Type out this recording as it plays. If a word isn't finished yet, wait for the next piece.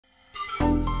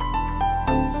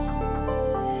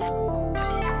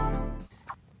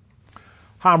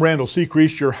Hi, I'm Randall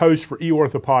Sechrist, your host for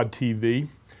eOrthopodTV,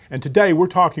 and today we're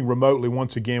talking remotely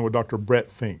once again with Dr.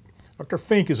 Brett Fink. Dr.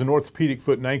 Fink is an orthopedic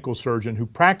foot and ankle surgeon who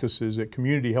practices at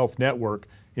Community Health Network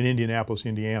in Indianapolis,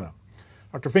 Indiana.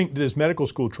 Dr. Fink did his medical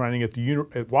school training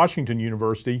at Washington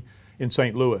University in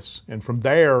St. Louis, and from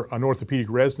there an orthopedic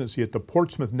residency at the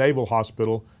Portsmouth Naval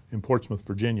Hospital in Portsmouth,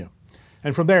 Virginia.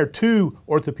 And from there, 2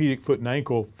 orthopedic foot and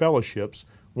ankle fellowships,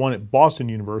 one at Boston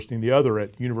University and the other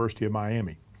at University of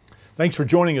Miami. Thanks for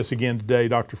joining us again today,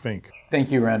 Dr. Fink.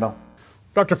 Thank you, Randall.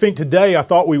 Dr. Fink, today I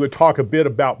thought we would talk a bit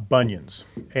about bunions.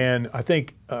 And I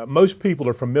think most people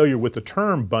are familiar with the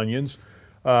term bunions,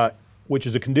 which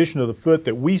is a condition of the foot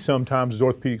that we sometimes as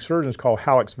orthopedic surgeons call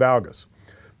Hallux Valgus.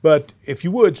 But if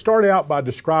you would, start out by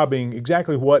describing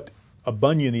exactly what a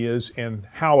bunion is and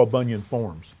how a bunion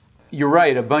forms. You're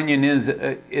right, a bunion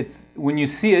is, when you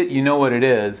see it, you know what it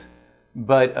is,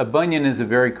 but a bunion is a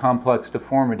very complex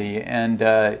deformity,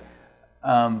 and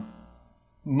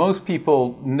most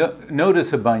people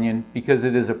notice a bunion because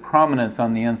it is a prominence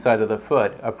on the inside of the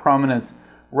foot, a prominence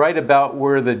right about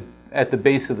where at the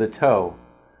base of the toe.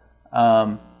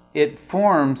 It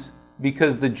forms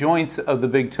because the joints of the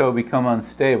big toe become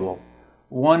unstable.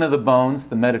 One of the bones,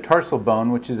 the metatarsal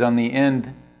bone, which is on the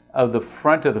end of the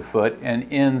front of the foot and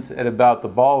ends at about the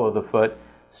ball of the foot,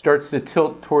 starts to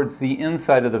tilt towards the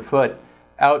inside of the foot,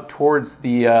 out towards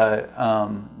the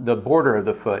border of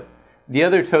the foot. The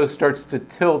other toe starts to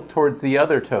tilt towards the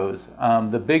other toes.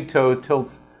 The big toe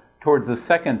tilts towards the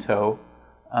second toe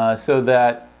so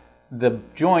that the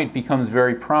joint becomes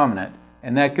very prominent.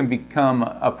 And that can become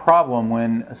a problem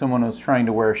when someone is trying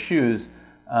to wear shoes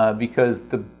because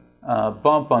the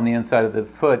bump on the inside of the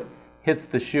foot hits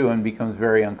the shoe and becomes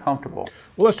very uncomfortable.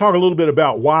 Well, let's talk a little bit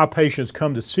about why patients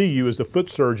come to see you as a foot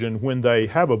surgeon when they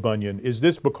have a bunion. Is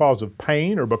this because of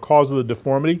pain or because of the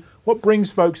deformity? What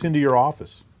brings folks into your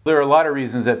office? There are a lot of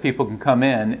reasons that people can come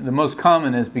in. The most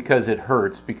common is because it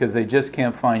hurts, because they just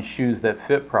can't find shoes that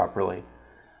fit properly.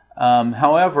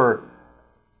 However,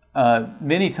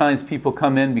 many times people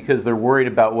come in because they're worried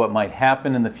about what might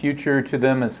happen in the future to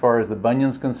them as far as the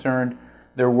bunion's concerned.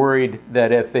 They're worried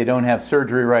that if they don't have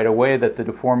surgery right away that the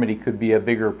deformity could be a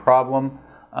bigger problem,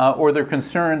 or they're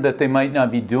concerned that they might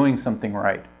not be doing something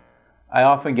right. I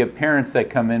often get parents that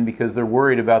come in because they're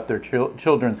worried about their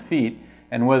children's feet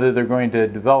and whether they're going to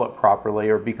develop properly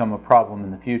or become a problem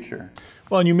in the future.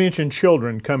 Well, and you mentioned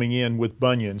children coming in with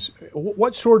bunions.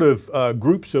 What sort of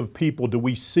groups of people do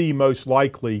we see most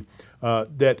likely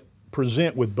that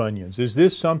present with bunions? Is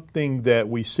this something that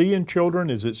we see in children?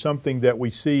 Is it something that we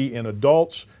see in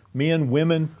adults, men,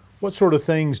 women? What sort of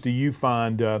things do you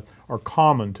find are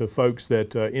common to folks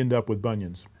that end up with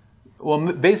bunions?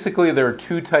 Well, basically there are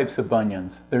 2 types of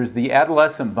bunions. There's the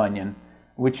adolescent bunion,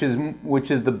 which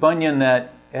is the bunion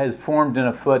that has formed in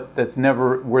a foot that's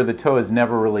where the toe has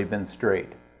never really been straight.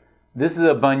 This is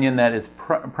a bunion that is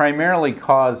primarily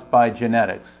caused by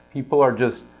genetics. People are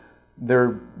just,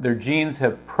 their genes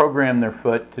have programmed their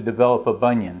foot to develop a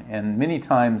bunion, and many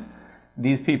times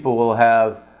these people will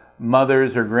have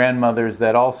mothers or grandmothers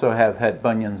that also have had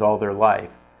bunions all their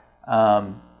life.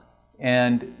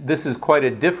 And this is quite a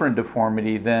different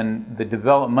deformity than the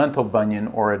developmental bunion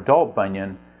or adult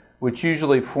bunion, which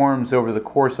usually forms over the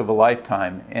course of a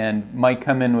lifetime and might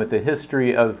come in with a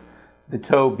history of the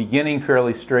toe beginning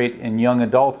fairly straight in young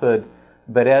adulthood,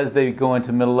 but as they go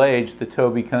into middle age, the toe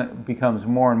becomes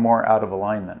more and more out of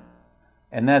alignment.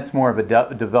 And that's more of a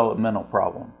developmental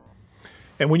problem.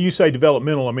 And when you say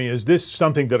developmental, I mean, is this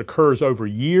something that occurs over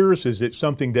years? Is it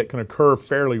something that can occur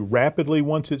fairly rapidly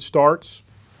once it starts?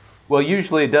 Well,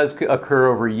 usually it does occur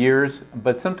over years,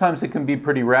 but sometimes it can be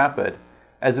pretty rapid.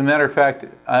 As a matter of fact,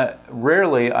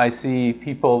 rarely I see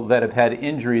people that have had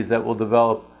injuries that will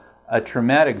develop a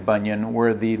traumatic bunion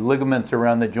where the ligaments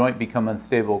around the joint become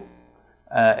unstable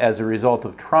as a result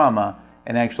of trauma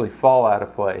and actually fall out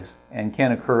of place, and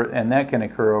that can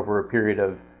occur over a period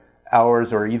of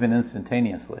hours or even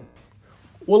instantaneously.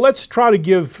 Well, let's try to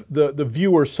give the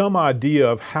viewer some idea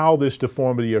of how this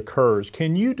deformity occurs.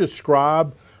 Can you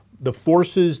describe the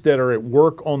forces that are at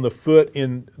work on the foot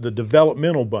in the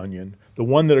developmental bunion, the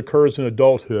one that occurs in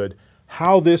adulthood,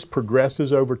 how this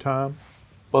progresses over time?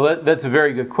 Well, that's a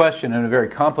very good question and a very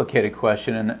complicated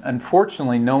question, and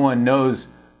unfortunately no one knows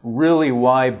really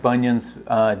why bunions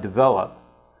develop.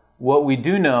 What we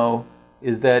do know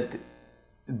is that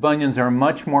bunions are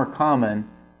much more common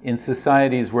in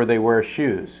societies where they wear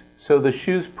shoes. So the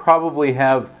shoes probably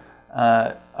have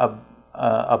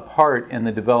a part in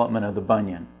the development of the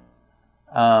bunion.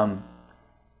 And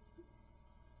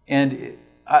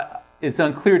it's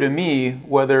unclear to me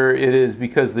whether it is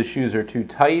because the shoes are too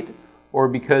tight or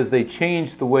because they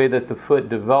change the way that the foot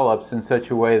develops in such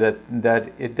a way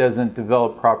that it doesn't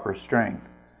develop proper strength.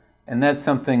 And that's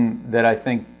something that I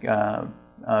think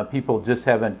people just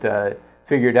haven't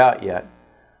figured out yet.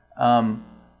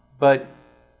 But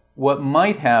what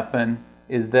might happen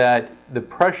is that the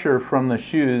pressure from the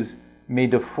shoes may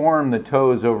deform the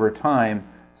toes over time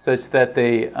such that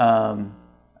they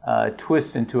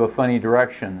twist into a funny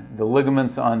direction. The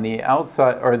ligaments on the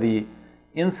outside, or the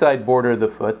inside border of the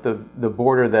foot, the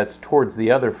border that's towards the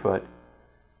other foot,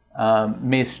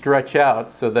 may stretch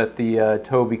out so that the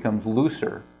toe becomes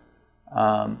looser.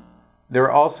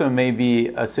 There also may be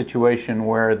a situation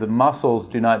where the muscles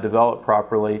do not develop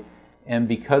properly, and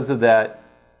because of that,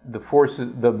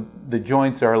 the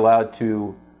joints are allowed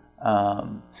to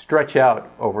stretch out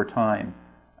over time.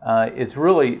 It's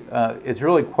really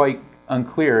quite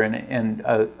unclear, and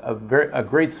a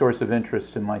great source of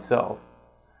interest to myself,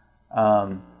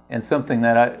 and something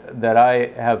that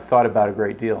I have thought about a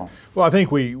great deal. Well, I think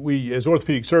we as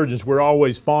orthopedic surgeons, we're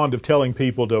always fond of telling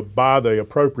people to buy the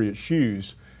appropriate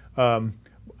shoes.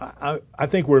 I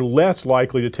think we're less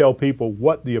likely to tell people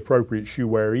what the appropriate shoe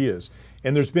wear is.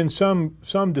 And there's been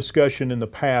some discussion in the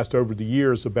past over the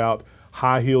years about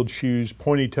high-heeled shoes,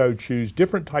 pointy-toed shoes,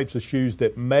 different types of shoes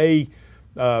that may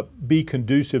be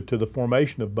conducive to the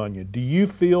formation of bunion. Do you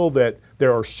feel that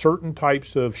there are certain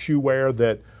types of shoe wear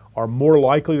that are more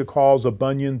likely to cause a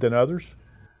bunion than others?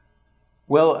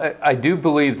 Well, I do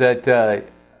believe that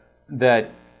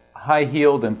that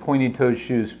high-heeled and pointy-toed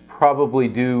shoes probably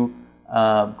do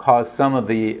cause some of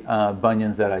the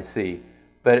bunions that I see.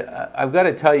 But I've got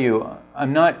to tell you,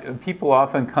 people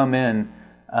often come in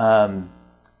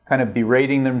kind of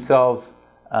berating themselves,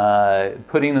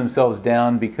 putting themselves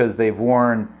down because they've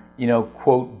worn,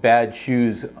 quote, bad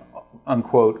shoes,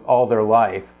 unquote, all their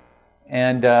life.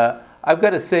 And I've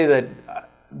got to say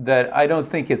that I don't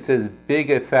think it's as big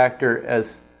a factor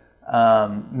as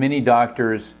many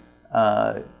doctors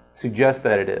suggest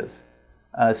that it is.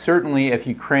 Certainly, if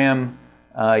you cram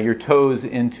your toes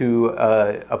into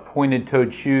a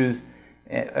pointed-toed shoe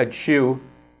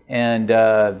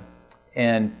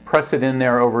and press it in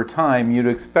there over time, you'd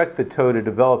expect the toe to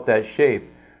develop that shape.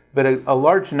 But a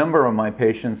large number of my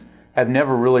patients have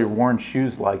never really worn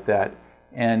shoes like that,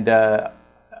 and I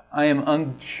am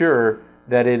unsure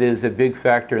that it is a big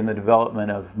factor in the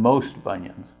development of most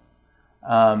bunions.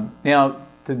 Now,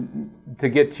 to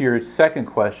get to your second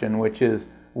question, which is,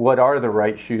 what are the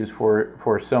right shoes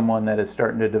for someone that is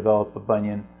starting to develop a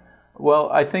bunion? Well,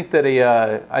 I think that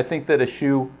a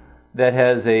shoe that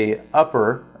has a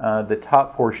upper, the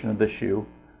top portion of the shoe,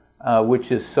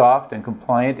 which is soft and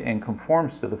compliant and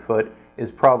conforms to the foot,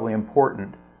 is probably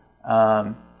important.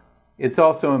 It's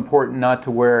also important not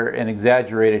to wear an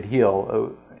exaggerated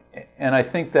heel, and I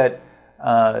think that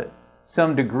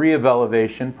some degree of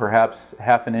elevation, perhaps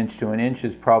half an inch to an inch,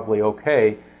 is probably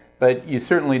okay. But you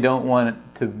certainly don't want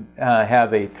to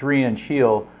have a 3-inch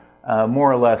heel,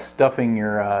 more or less stuffing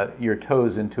your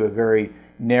toes into a very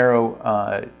narrow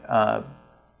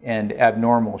and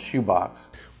abnormal shoebox.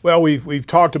 Well, we've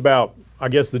talked about, I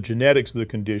guess, the genetics of the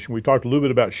condition. We've talked a little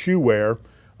bit about shoe wear.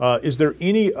 Is there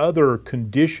any other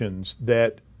conditions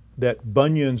that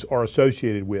bunions are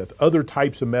associated with, other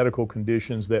types of medical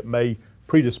conditions that may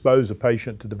predispose a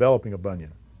patient to developing a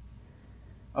bunion?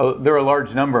 Oh, there are a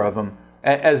large number of them.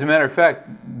 As a matter of fact,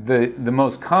 the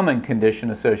most common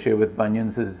condition associated with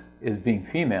bunions is being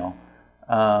female.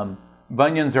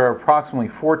 Bunions are approximately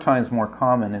 4 times more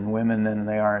common in women than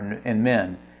they are in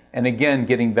men. And again,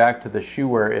 getting back to the shoe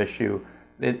wear issue,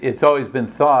 it's always been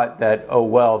thought that, oh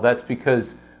well, that's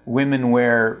because women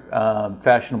wear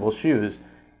fashionable shoes.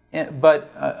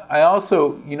 But I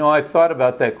also, I've thought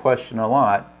about that question a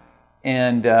lot,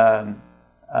 and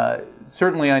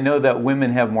certainly I know that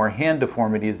women have more hand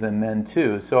deformities than men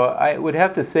too. So I would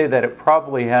have to say that it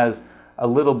probably has a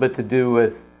little bit to do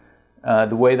with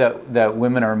the way that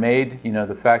women are made.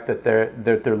 The fact that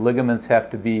their ligaments have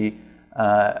to be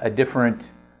a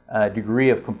different degree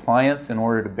of compliance in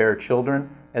order to bear children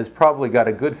has probably got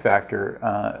a good factor,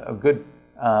 a good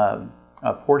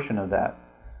portion of that.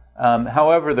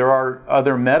 However, there are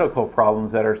other medical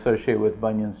problems that are associated with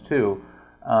bunions too.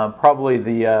 Probably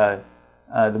the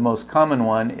most common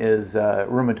one is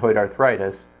rheumatoid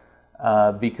arthritis,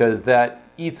 because that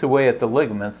eats away at the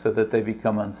ligaments so that they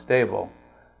become unstable.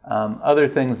 Other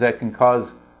things that can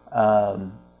cause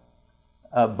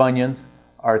bunions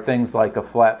are things like a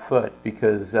flat foot,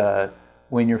 because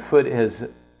when your foot has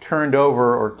turned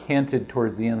over or canted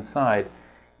towards the inside,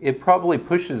 it probably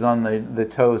pushes on the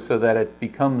toe so that it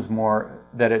becomes more,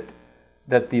 that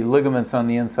the ligaments on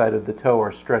the inside of the toe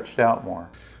are stretched out more.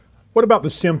 What about the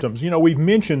symptoms? You know, we've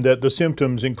mentioned that the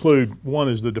symptoms include, one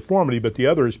is the deformity, but the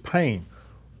other is pain.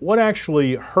 What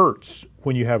actually hurts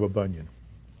when you have a bunion?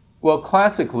 Well,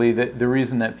 classically, the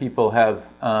reason that people have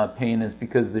pain is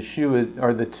because the shoe is,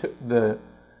 or the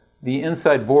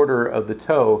inside border of the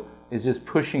toe is just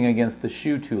pushing against the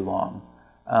shoe too long.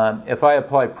 If I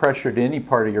apply pressure to any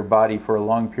part of your body for a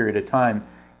long period of time,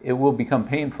 it will become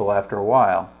painful after a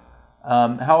while.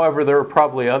 However, there are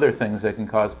probably other things that can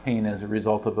cause pain as a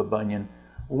result of a bunion.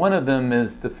 One of them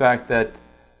is the fact that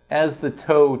as the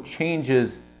toe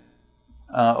changes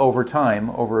over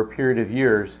time, over a period of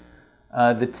years,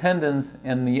 the tendons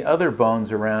and the other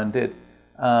bones around it,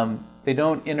 they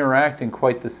don't interact in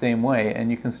quite the same way,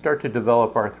 and you can start to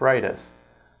develop arthritis.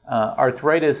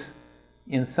 Arthritis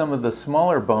in some of the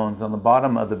smaller bones on the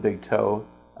bottom of the big toe,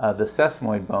 the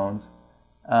sesamoid bones,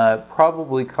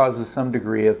 probably causes some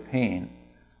degree of pain.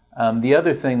 The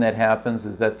other thing that happens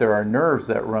is that there are nerves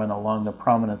that run along the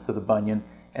prominence of the bunion,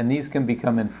 and these can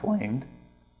become inflamed.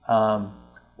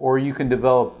 Or you can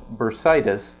develop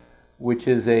bursitis, which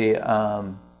is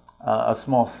a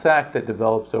small sac that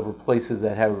develops over places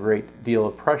that have a great deal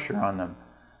of pressure on them.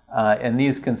 And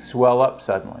these can swell up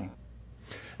suddenly.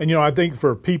 And you know, I think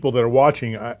for people that are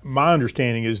watching, my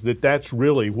understanding is that that's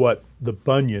really what the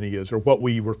bunion is, or what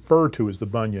we refer to as the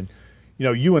bunion. You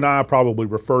know, you and I probably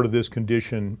refer to this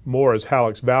condition more as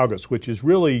Hallux Valgus, which is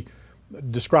really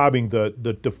describing the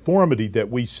deformity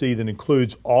that we see that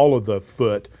includes all of the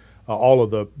foot, all of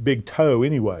the big toe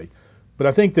anyway. But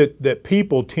I think that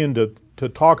people tend to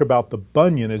talk about the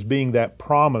bunion as being that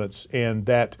prominence and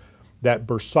that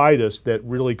bursitis that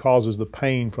really causes the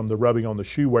pain from the rubbing on the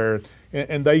shoe wear,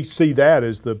 and they see that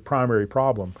as the primary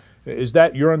problem. Is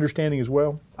that your understanding as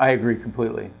well? I agree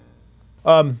completely.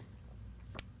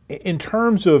 In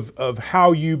terms of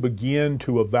how you begin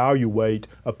to evaluate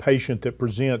a patient that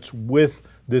presents with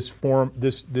this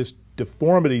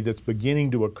deformity that's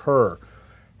beginning to occur,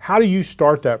 how do you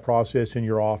start that process in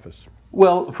your office?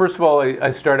 Well, first of all,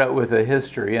 I start out with a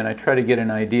history, and I try to get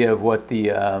an idea of what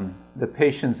the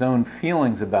patient's own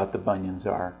feelings about the bunions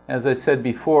are. As I said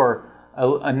before,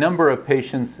 a number of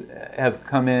patients have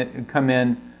come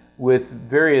in with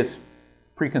various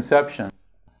preconceptions,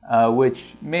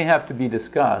 which may have to be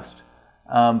discussed.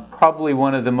 Probably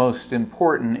one of the most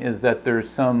important is that there's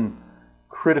some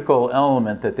critical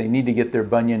element that they need to get their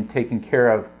bunion taken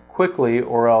care of quickly,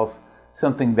 or else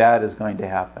something bad is going to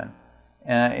happen.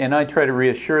 And I try to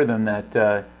reassure them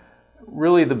that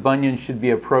really the bunion should be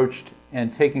approached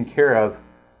and taken care of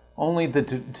only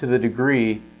to the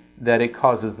degree that it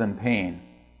causes them pain.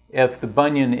 If the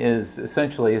bunion is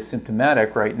essentially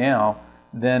asymptomatic right now,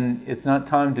 then it's not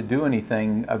time to do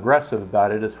anything aggressive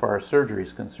about it as far as surgery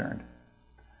is concerned.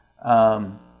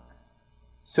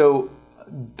 So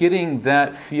getting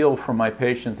that feel from my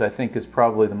patients, I think, is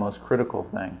probably the most critical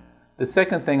thing. The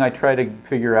second thing I try to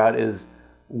figure out is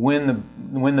when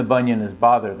the bunion is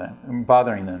bothering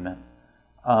them.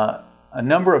 A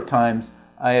number of times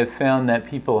I have found that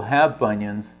people have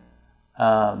bunions,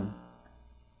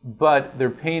 but their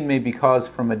pain may be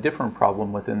caused from a different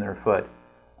problem within their foot.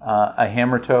 A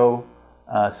hammer toe,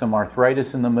 some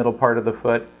arthritis in the middle part of the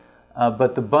foot,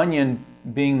 but the bunion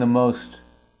being the most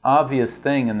obvious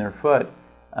thing in their foot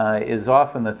is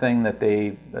often the thing that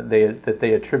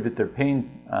they attribute their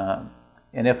pain.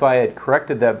 And if I had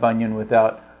corrected that bunion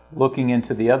without looking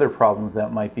into the other problems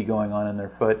that might be going on in their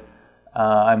foot,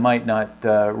 I might not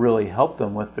really help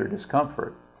them with their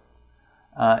discomfort.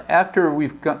 After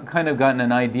we've kind of gotten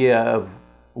an idea of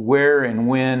where and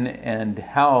when and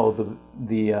how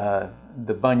the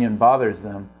bunion bothers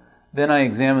them, then I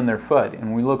examine their foot,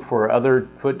 and we look for other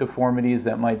foot deformities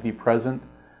that might be present.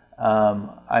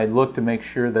 I look to make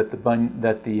sure that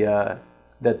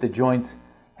the joints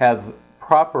have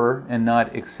proper and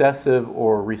not excessive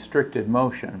or restricted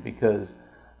motion, because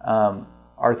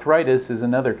arthritis is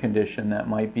another condition that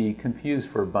might be confused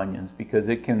for bunions, because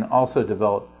it can also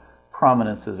develop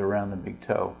prominences around the big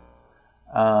toe.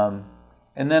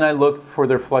 And then I look for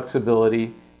their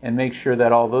flexibility and make sure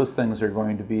that all those things are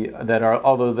going to be,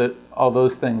 all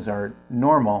those things are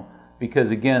normal, because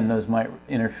again, those might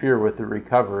interfere with the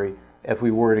recovery if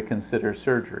we were to consider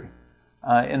surgery.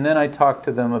 And then I talk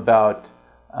to them about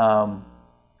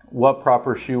what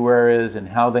proper shoe wear is, and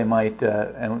how they might,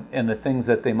 and the things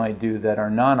that they might do that are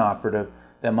non-operative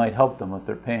that might help them with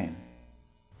their pain.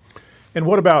 And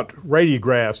what about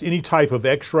radiographs? Any type of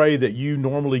x-ray that you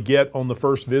normally get on the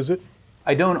first visit?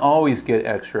 I don't always get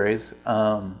x-rays.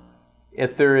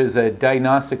 If there is a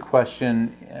diagnostic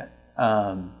question,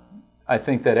 I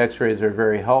think that x-rays are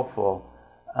very helpful.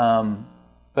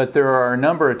 But there are a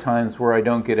number of times where I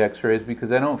don't get x-rays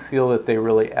because I don't feel that they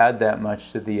really add that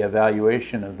much to the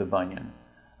evaluation of the bunion.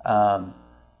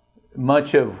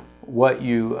 Much of what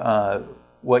you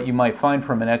might find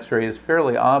from an x-ray is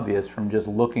fairly obvious from just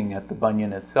looking at the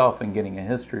bunion itself and getting a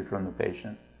history from the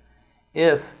patient.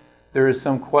 If there is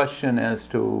some question as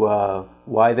to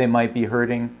why they might be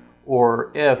hurting,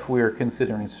 or if we are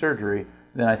considering surgery,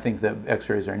 then I think that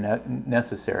x-rays are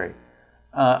necessary.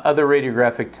 Other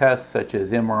radiographic tests, such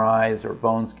as MRIs or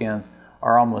bone scans,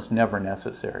 are almost never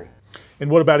necessary. And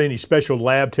what about any special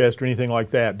lab test or anything like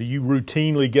that? Do you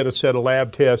routinely get a set of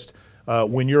lab tests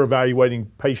when you're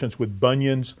evaluating patients with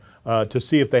bunions to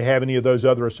see if they have any of those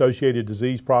other associated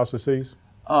disease processes?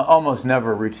 Almost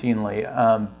never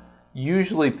routinely.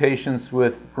 Usually patients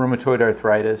with rheumatoid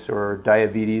arthritis or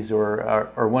diabetes or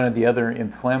one of the other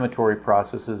inflammatory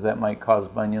processes that might cause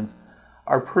bunions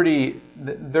are pretty,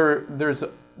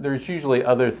 there's usually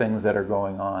other things that are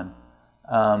going on.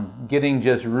 Getting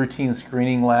just routine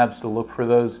screening labs to look for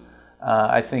those,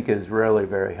 I think is rarely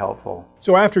very helpful.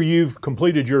 So after you've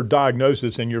completed your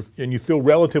diagnosis and you feel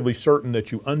relatively certain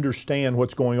that you understand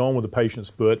what's going on with the patient's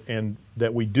foot and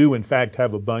that we do in fact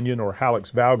have a bunion or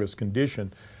Hallux Valgus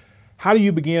condition, how do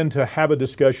you begin to have a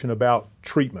discussion about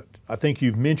treatment? I think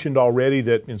you've mentioned already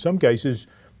that in some cases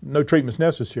no treatment's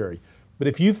necessary. But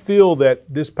if you feel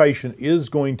that this patient is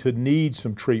going to need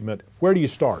some treatment, where do you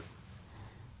start?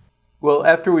 Well,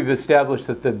 after we've established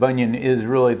that the bunion is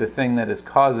really the thing that is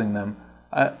causing them,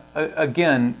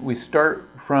 again, we start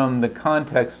from the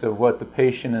context of what the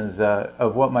patient is,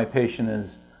 of what my patient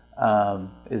is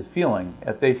feeling.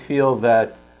 If they feel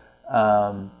that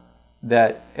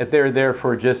if they're there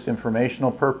for just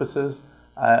informational purposes,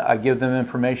 I give them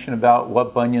information about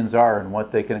what bunions are and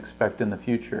what they can expect in the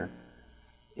future.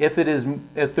 If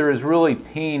there is really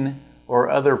pain or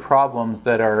other problems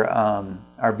that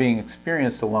are being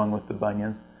experienced along with the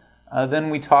bunions, then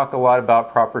we talk a lot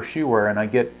about proper shoe wear, and I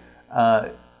get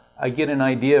an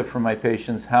idea from my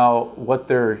patients what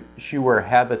their shoe wear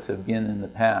habits have been in the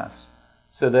past,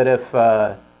 so that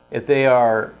if they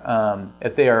are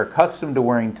accustomed to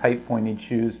wearing tight pointed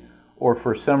shoes, or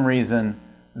for some reason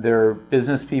they're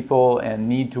business people and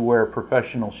need to wear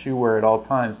professional shoe wear at all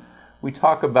times, we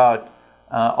talk about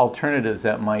alternatives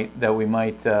that we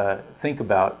might think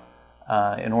about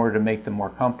in order to make them more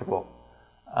comfortable.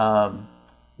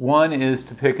 One is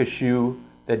to pick a shoe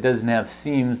that doesn't have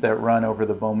seams that run over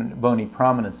the bony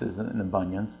prominences in the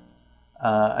bunions.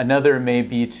 Another may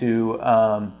be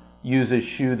to use a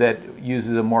shoe that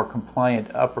uses a more compliant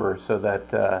upper so that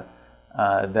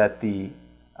the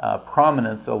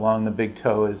prominence along the big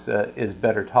toe is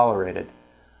better tolerated.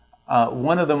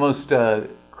 One of the most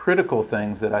critical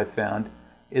things that I've found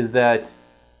is that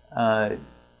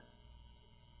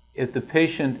if the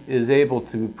patient is able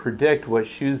to predict what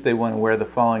shoes they want to wear the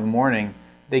following morning,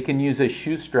 they can use a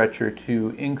shoe stretcher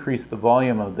to increase the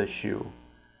volume of the shoe.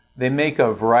 They make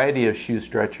a variety of shoe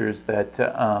stretchers that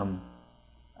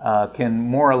can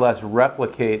more or less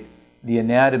replicate the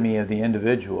anatomy of the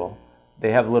individual.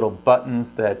 They have little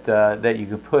buttons that you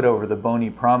can put over the bony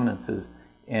prominences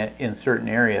in certain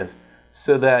areas,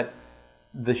 so that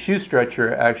the shoe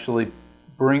stretcher actually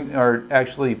brings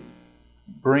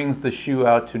the shoe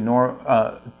out to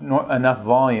enough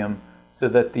volume so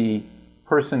that the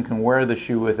person can wear the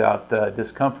shoe without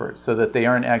discomfort, so that they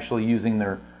aren't actually using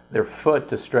their foot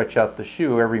to stretch out the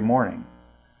shoe every morning.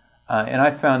 And I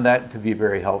found that to be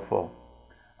very helpful.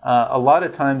 A lot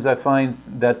of times I find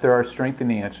that there are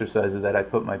strengthening exercises that I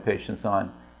put my patients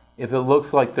on. If it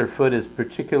looks like their foot is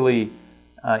particularly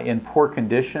in poor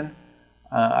condition,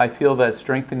 I feel that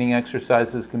strengthening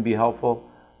exercises can be helpful.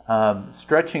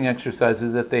 Stretching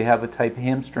exercises, if they have a tight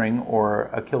hamstring or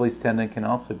Achilles tendon, can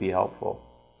also be helpful.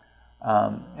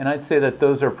 And I'd say that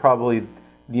those are probably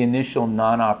the initial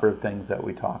non-operative things that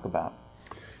we talk about.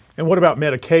 And what about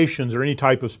medications or any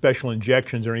type of special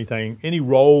injections or anything? Any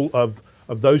role of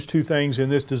those two things in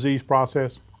this disease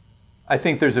process? I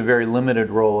think there's a very limited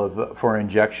role for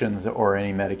injections or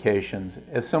any medications.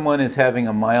 If someone is having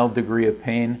a mild degree of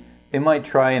pain, they might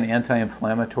try an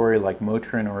anti-inflammatory like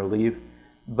Motrin or Aleve.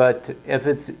 But if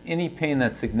it's any pain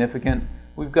that's significant,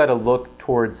 we've got to look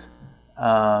towards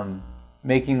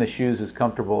making the shoes as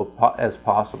comfortable as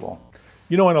possible.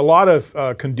 You know, in a lot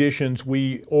of conditions,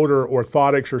 we order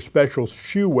orthotics or special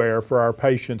shoe wear for our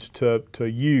patients to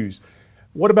use.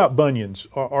 What about bunions?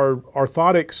 Are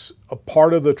orthotics a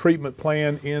part of the treatment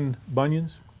plan in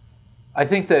bunions? I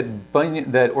think that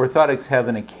orthotics have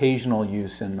an occasional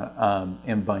use in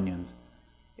bunions.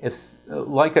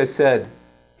 Like I said,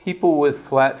 people with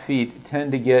flat feet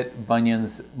tend to get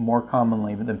bunions more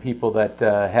commonly than people that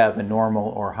have a normal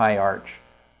or high arch.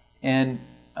 And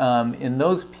in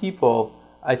those people,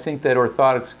 I think that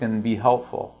orthotics can be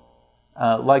helpful.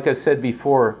 Like I said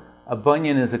before, a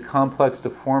bunion is a complex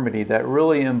deformity that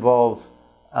really involves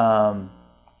a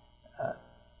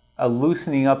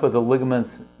loosening up of the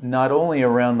ligaments not only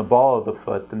around the ball of the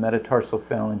foot, the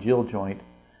metatarsophalangeal joint,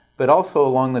 but also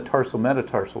along the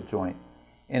tarsal-metatarsal joint.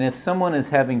 And if someone is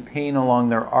having pain along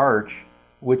their arch,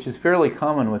 which is fairly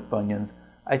common with bunions,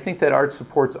 I think that arch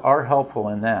supports are helpful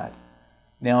in that.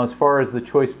 Now, as far as the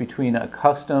choice between a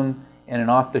custom and an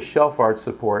off-the-shelf arch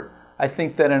support, I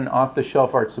think that an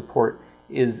off-the-shelf arch support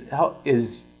is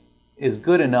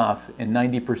good enough in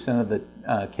 90% of the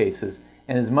cases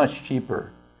and is much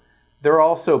cheaper. There are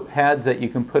also pads that you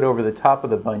can put over the top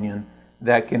of the bunion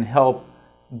that can help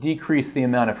decrease the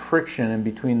amount of friction in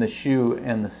between the shoe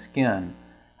and the skin.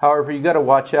 However, you got to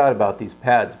watch out about these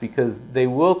pads because they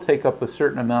will take up a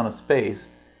certain amount of space,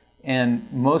 and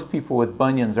most people with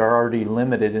bunions are already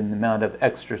limited in the amount of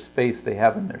extra space they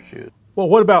have in their shoes. Well,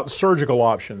 what about surgical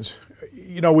options?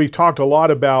 You know, we've talked a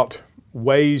lot about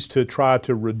ways to try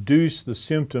to reduce the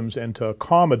symptoms and to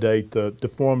accommodate the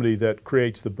deformity that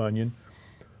creates the bunion.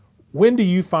 When do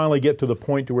you finally get to the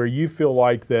point to where you feel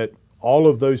like that all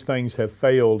of those things have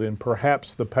failed and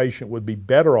perhaps the patient would be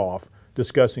better off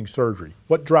discussing surgery?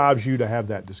 What drives you to have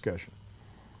that discussion?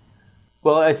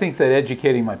 Well, I think that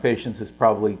educating my patients is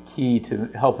probably key to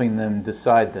helping them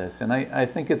decide this. And I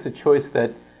think it's a choice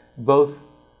that both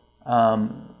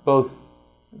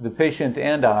the patient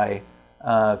and I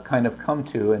kind of come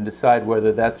to and decide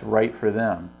whether that's right for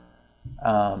them.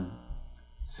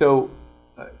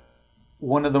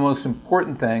 One of the most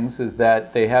important things is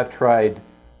that they have tried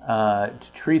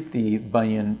to treat the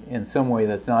bunion in some way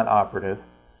that's not operative,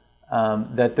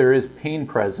 that there is pain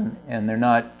present and they're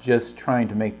not just trying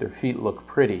to make their feet look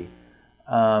pretty.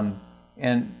 And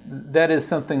that is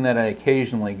something that I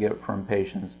occasionally get from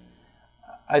patients.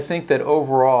 I think that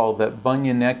overall that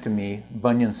bunionectomy,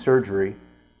 bunion surgery,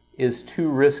 is too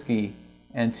risky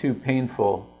and too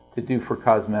painful to do for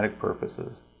cosmetic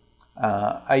purposes.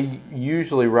 I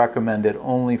usually recommend it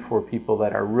only for people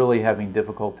that are really having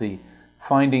difficulty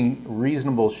finding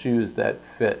reasonable shoes that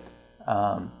fit.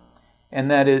 And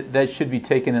that should be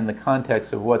taken in the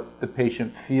context of what the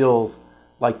patient feels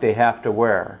like they have to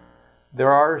wear.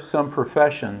 There are some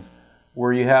professions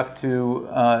where you have to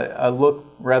look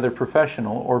rather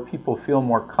professional, or people feel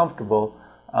more comfortable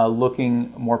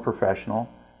looking more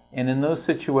professional. And in those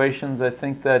situations, I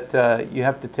think that you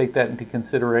have to take that into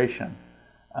consideration.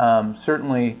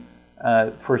 Certainly,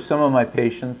 for some of my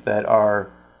patients that are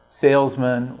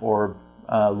salesmen or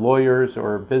lawyers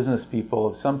or business people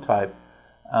of some type,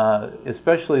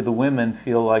 especially the women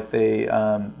feel like they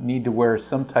need to wear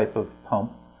some type of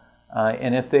pump.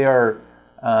 And if they are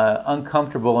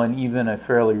uncomfortable in even a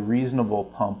fairly reasonable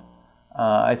pump,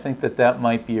 I think that that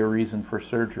might be a reason for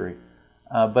surgery.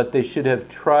 But they should have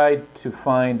tried to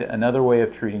find another way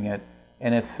of treating it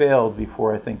and have failed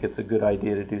before I think it's a good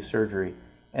idea to do surgery.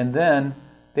 And then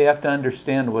they have to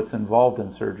understand what's involved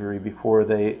in surgery before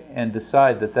and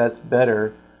decide that that's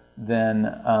better than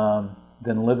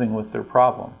living with their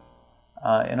problem.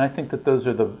 And I think that those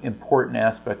are the important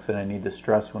aspects that I need to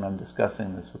stress when I'm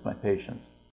discussing this with my patients.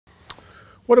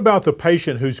 What about the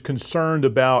patient who's concerned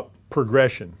about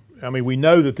progression? I mean, we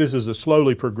know that this is a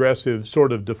slowly progressive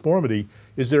sort of deformity.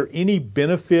 Is there any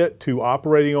benefit to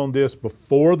operating on this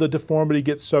before the deformity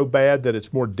gets so bad that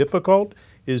it's more difficult?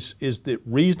 Is it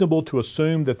reasonable to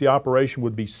assume that the operation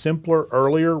would be simpler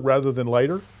earlier rather than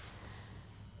later?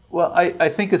 Well, I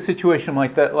think a situation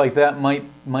like that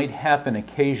might happen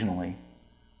occasionally,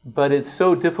 but it's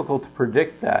so difficult to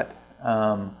predict that.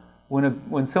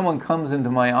 When someone comes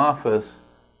into my office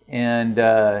and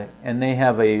they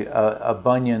have a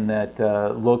bunion that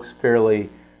looks fairly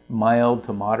mild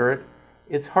to moderate,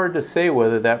 it's hard to say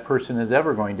whether that person is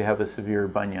ever going to have a severe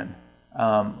bunion.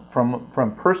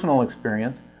 From personal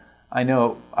experience, I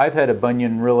know I've had a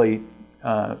bunion really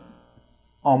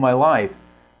all my life,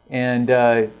 and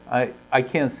I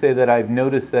can't say that I've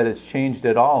noticed that it's changed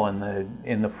at all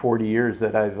in the 40 years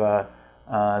that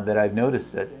I've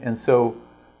noticed it. And so,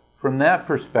 from that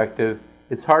perspective,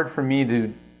 it's hard for me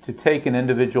to take an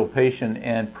individual patient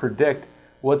and predict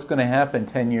what's going to happen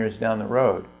 10 years down the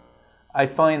road. I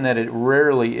find that it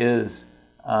rarely is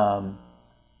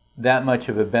that much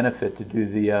of a benefit to do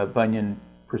the bunion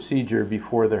procedure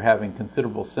before they're having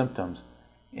considerable symptoms.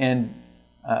 And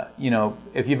you know,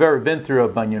 if you've ever been through a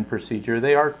bunion procedure,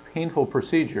 they are painful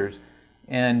procedures,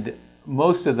 and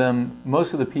most of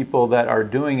the people that are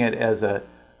doing it as a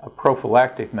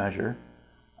prophylactic measure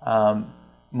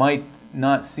might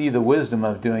not see the wisdom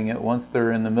of doing it once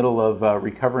they're in the middle of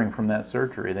recovering from that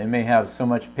surgery. They may have so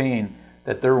much pain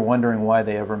that they're wondering why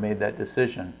they ever made that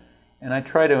decision. And I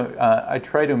try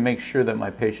to make sure that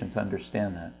my patients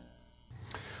understand that.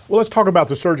 Well, let's talk about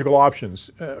the surgical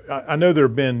options. I know there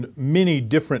have been many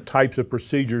different types of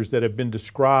procedures that have been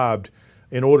described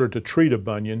in order to treat a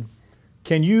bunion.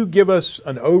 Can you give us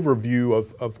an overview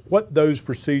of what those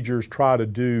procedures try to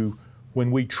do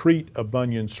when we treat a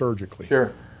bunion surgically?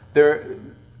 Sure.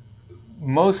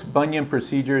 Most bunion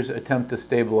procedures attempt to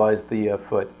stabilize the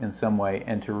foot in some way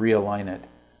and to realign it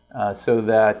so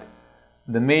that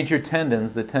the major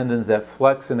tendons, the tendons that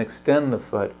flex and extend the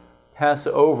foot, pass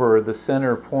over the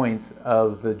center points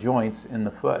of the joints in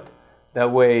the foot.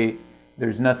 That way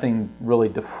there's nothing really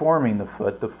deforming the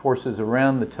foot. The forces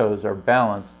around the toes are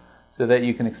balanced so that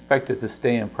you can expect it to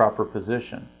stay in proper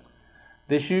position.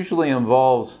 This usually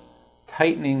involves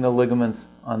tightening the ligaments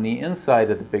on the inside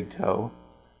of the big toe,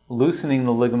 loosening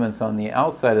the ligaments on the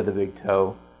outside of the big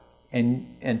toe,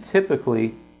 and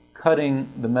typically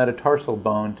cutting the metatarsal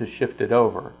bone to shift it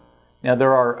over. Now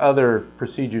there are other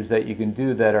procedures that you can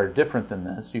do that are different than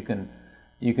this. You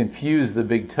can fuse the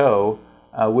big toe,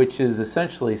 which is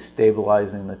essentially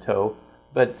stabilizing the toe,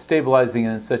 but stabilizing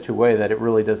it in such a way that it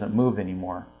really doesn't move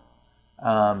anymore.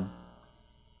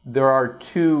 There are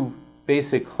two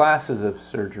basic classes of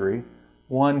surgery.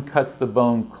 One cuts the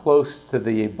bone close to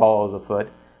the ball of the foot,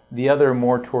 the other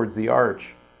more towards the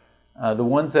arch. The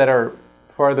ones that are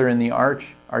farther in the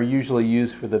arch are usually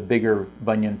used for the bigger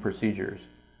bunion procedures.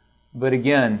 But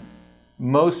again,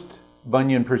 most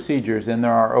bunion procedures, and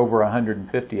there are over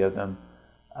 150 of them,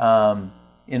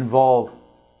 involve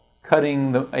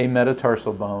cutting a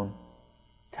metatarsal bone,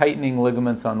 tightening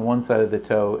ligaments on one side of the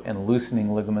toe, and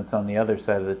loosening ligaments on the other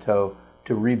side of the toe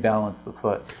to rebalance the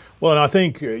foot. Well, and I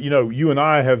think, you and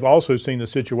I have also seen the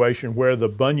situation where the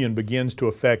bunion begins to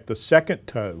affect the second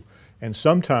toe. And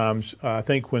sometimes, I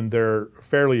think when they're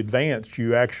fairly advanced,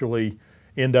 you actually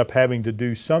end up having to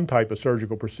do some type of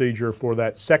surgical procedure for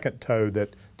that second toe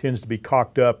that tends to be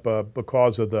cocked up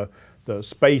because of the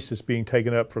space that's being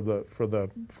taken up from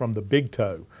the big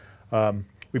toe.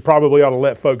 We probably ought to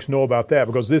let folks know about that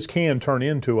because this can turn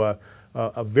into a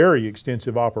very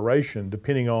extensive operation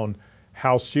depending on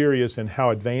how serious and how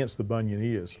advanced the bunion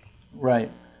is.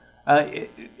 Right.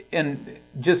 And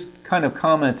just kind of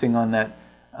commenting on that,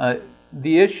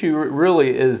 the issue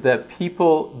really is that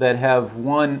people that have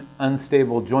one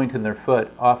unstable joint in their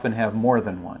foot often have more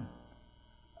than one.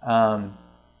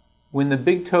 When the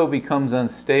big toe becomes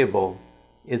unstable,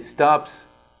 it stops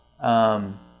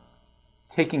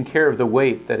taking care of the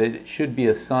weight that it should be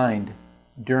assigned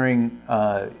during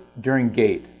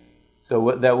gait.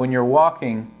 So that when you're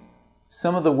walking,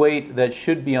 some of the weight that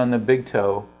should be on the big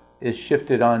toe is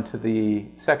shifted onto the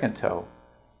second toe.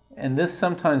 And this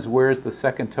sometimes wears the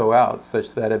second toe out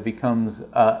such that it becomes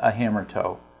a hammer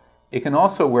toe. It can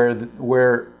also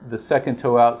wear the second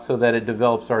toe out so that it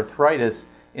develops arthritis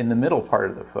in the middle part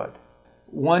of the foot.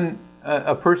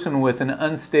 A person with an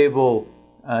unstable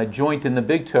joint in the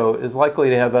big toe is likely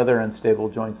to have other unstable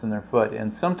joints in their foot.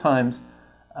 And sometimes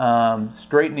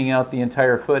straightening out the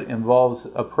entire foot involves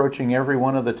approaching every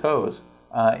one of the toes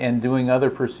and doing other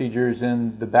procedures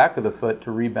in the back of the foot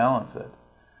to rebalance it.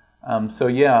 So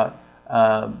yeah,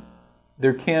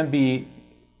 there can be,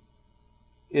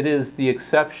 it is the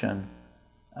exception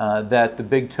that the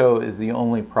big toe is the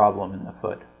only problem in the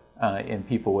foot in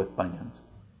people with bunions.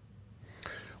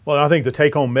 Well, I think the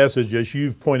take-home message, as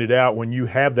you've pointed out when you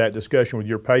have that discussion with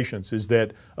your patients, is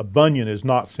that a bunion is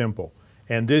not simple.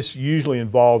 And this usually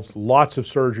involves lots of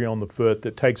surgery on the foot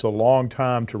that takes a long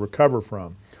time to recover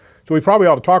from. So we probably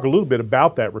ought to talk a little bit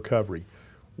about that recovery.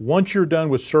 Once you're done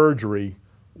with surgery,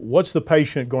 what's the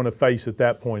patient going to face at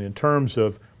that point in terms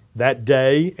of that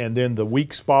day and then the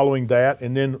weeks following that?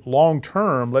 And then long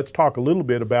term, let's talk a little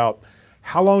bit about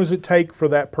how long does it take for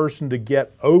that person to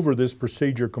get over this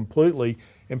procedure completely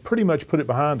and pretty much put it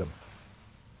behind them?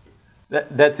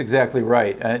 That's exactly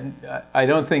right. I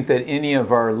don't think that any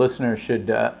of our listeners should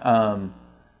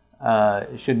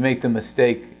make the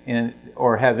mistake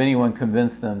or have anyone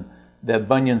convince them that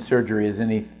bunion surgery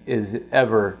is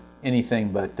ever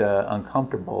anything but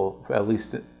uncomfortable, at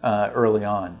least early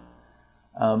on.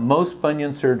 Most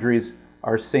bunion surgeries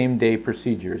are same-day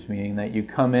procedures, meaning that you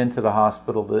come into the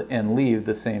hospital and leave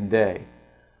the same day.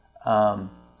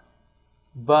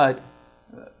 But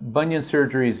bunion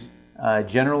surgeries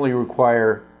generally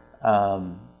require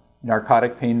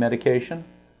narcotic pain medication.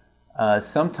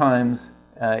 Sometimes,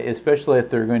 especially if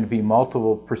there are going to be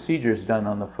multiple procedures done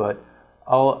on the foot,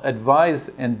 I'll advise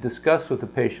and discuss with the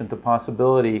patient the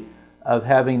possibility of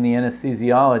having the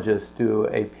anesthesiologist do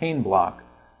a pain block,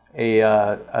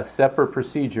 a separate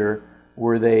procedure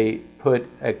where they put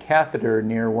a catheter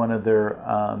near one of their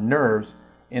nerves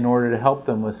in order to help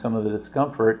them with some of the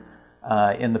discomfort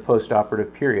in the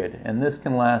post-operative period. And this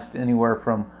can last anywhere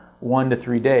from 1 to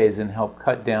 3 days and help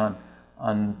cut down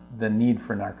on the need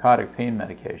for narcotic pain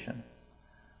medication.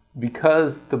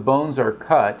 Because the bones are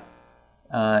cut,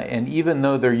 and even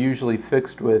though they're usually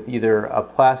fixed with either a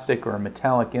plastic or a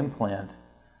metallic implant,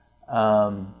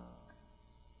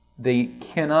 they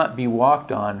cannot be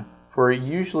walked on for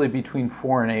usually between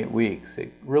 4 and 8 weeks.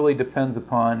 It really depends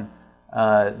upon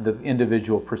the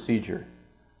individual procedure.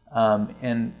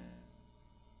 And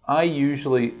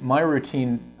my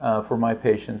routine for my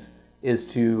patients is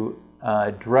to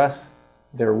dress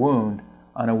their wound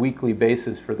on a weekly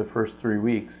basis for the first 3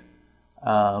 weeks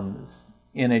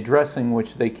in a dressing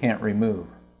which they can't remove.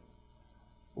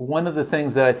 One of the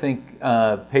things that I think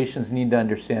patients need to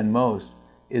understand most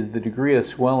is the degree of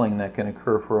swelling that can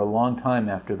occur for a long time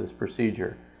after this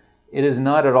procedure. It is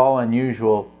not at all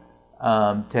unusual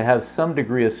to have some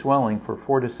degree of swelling for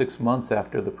 4 to 6 months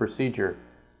after the procedure,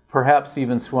 perhaps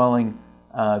even swelling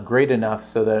great enough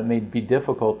so that it may be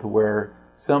difficult to wear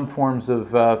some forms of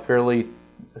fairly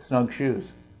snug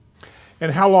shoes.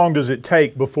 And how long does it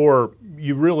take before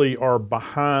you really are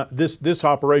behind, this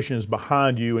operation is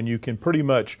behind you and you can pretty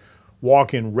much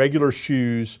walk in regular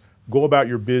shoes, go about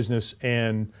your business,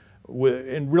 and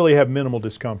really have minimal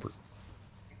discomfort?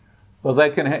 Well,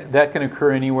 that can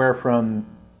occur anywhere from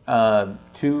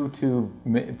 2 to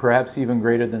perhaps even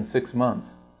greater than 6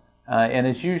 months. And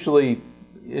it's usually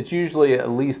at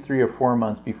least 3 or 4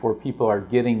 months before people are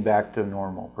getting back to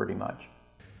normal, pretty much.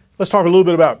 Let's talk a little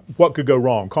bit about what could go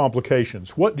wrong,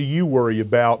 complications. What do you worry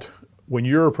about when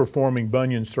you're performing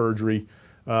bunion surgery,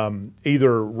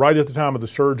 either right at the time of the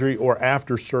surgery or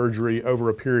after surgery over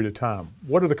a period of time?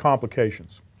 What are the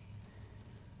complications?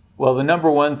 Well, the number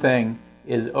one thing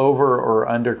is over or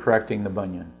under correcting the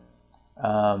bunion.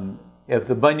 If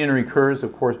the bunion recurs,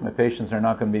 of course, my patients are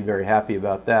not going to be very happy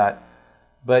about that.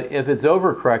 But if it's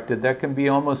overcorrected, that can be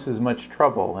almost as much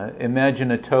trouble.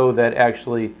 Imagine a toe that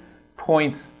actually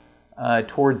points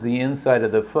towards the inside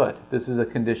of the foot. This is a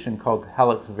condition called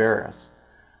Hallux Valgus.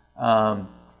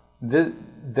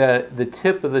 The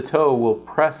tip of the toe will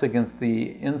press against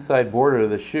the inside border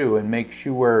of the shoe and make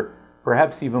shoe wear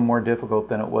perhaps even more difficult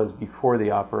than it was before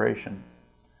the operation.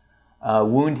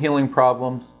 Wound healing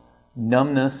problems,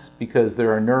 numbness, because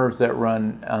there are nerves that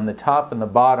run on the top and the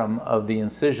bottom of the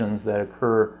incisions that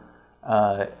occur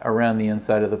around the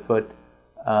inside of the foot.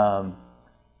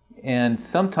 And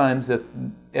sometimes if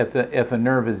a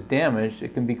nerve is damaged,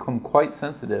 it can become quite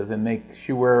sensitive and make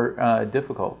shoe wear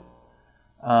difficult.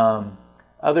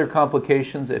 Other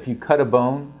complications, if you cut a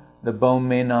bone, the bone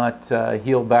may not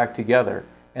heal back together.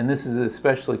 And this is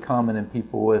especially common in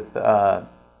people with, that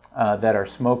are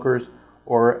smokers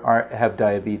or have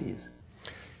diabetes.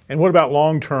 And what about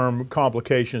long-term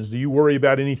complications? Do you worry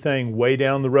about anything way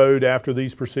down the road after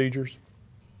these procedures?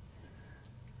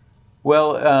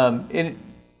 Well,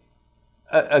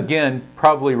 again,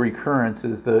 probably recurrence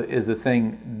is the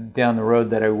thing down the road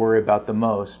that I worry about the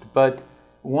most. But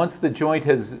once the joint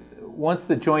has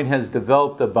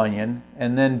developed a bunion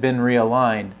and then been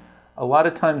realigned, a lot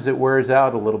of times it wears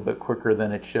out a little bit quicker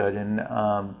than it should,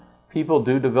 and people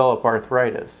do develop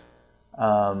arthritis.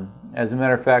 As a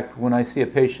matter of fact, when I see a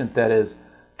patient that is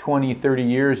 20, 30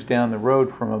 years down the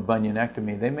road from a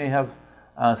bunionectomy, they may have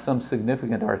some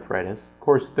significant arthritis. Of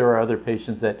course, there are other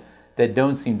patients that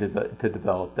don't seem to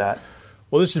develop that.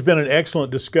 Well, this has been an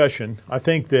excellent discussion. I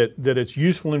think that it's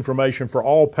useful information for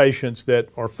all patients that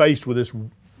are faced with this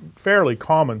fairly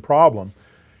common problem.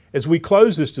 As we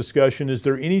close this discussion, is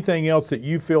there anything else that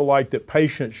you feel like that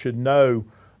patients should know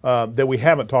that we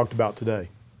haven't talked about today?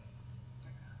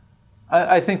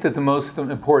 I think that the most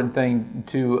important thing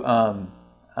to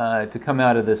come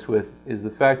out of this with is the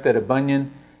fact that a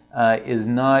bunion is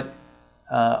not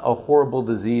a horrible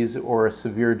disease or a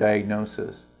severe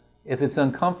diagnosis. If it's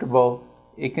uncomfortable,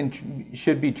 it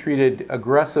should be treated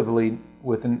aggressively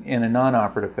in a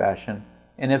non-operative fashion,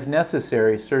 and if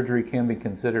necessary, surgery can be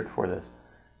considered for this.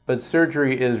 But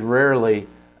surgery is rarely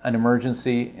an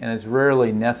emergency, and it's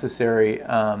rarely necessary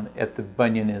if the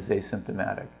bunion is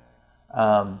asymptomatic.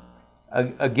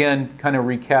 Again, kind of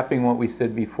recapping what we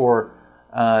said before,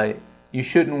 you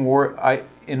shouldn't worry.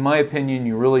 In my opinion,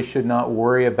 you really should not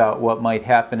worry about what might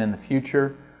happen in the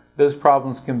future. Those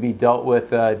problems can be dealt with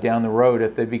down the road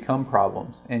if they become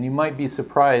problems. And you might be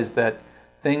surprised that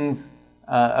things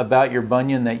about your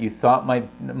bunion that you thought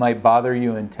might bother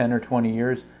you in 10 or 20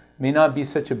 years may not be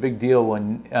such a big deal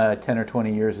when 10 or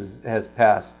 20 years has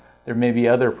passed. there may be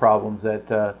other problems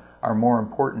that are more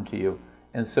important to you.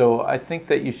 And so I think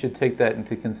that you should take that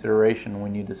into consideration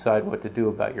when you decide what to do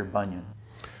about your bunion.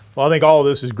 Well, I think all of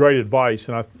this is great advice,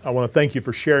 and I want to thank you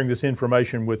for sharing this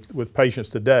information with patients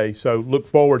today. So look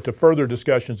forward to further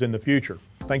discussions in the future.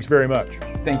 Thanks very much.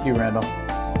 Thank you, Randall.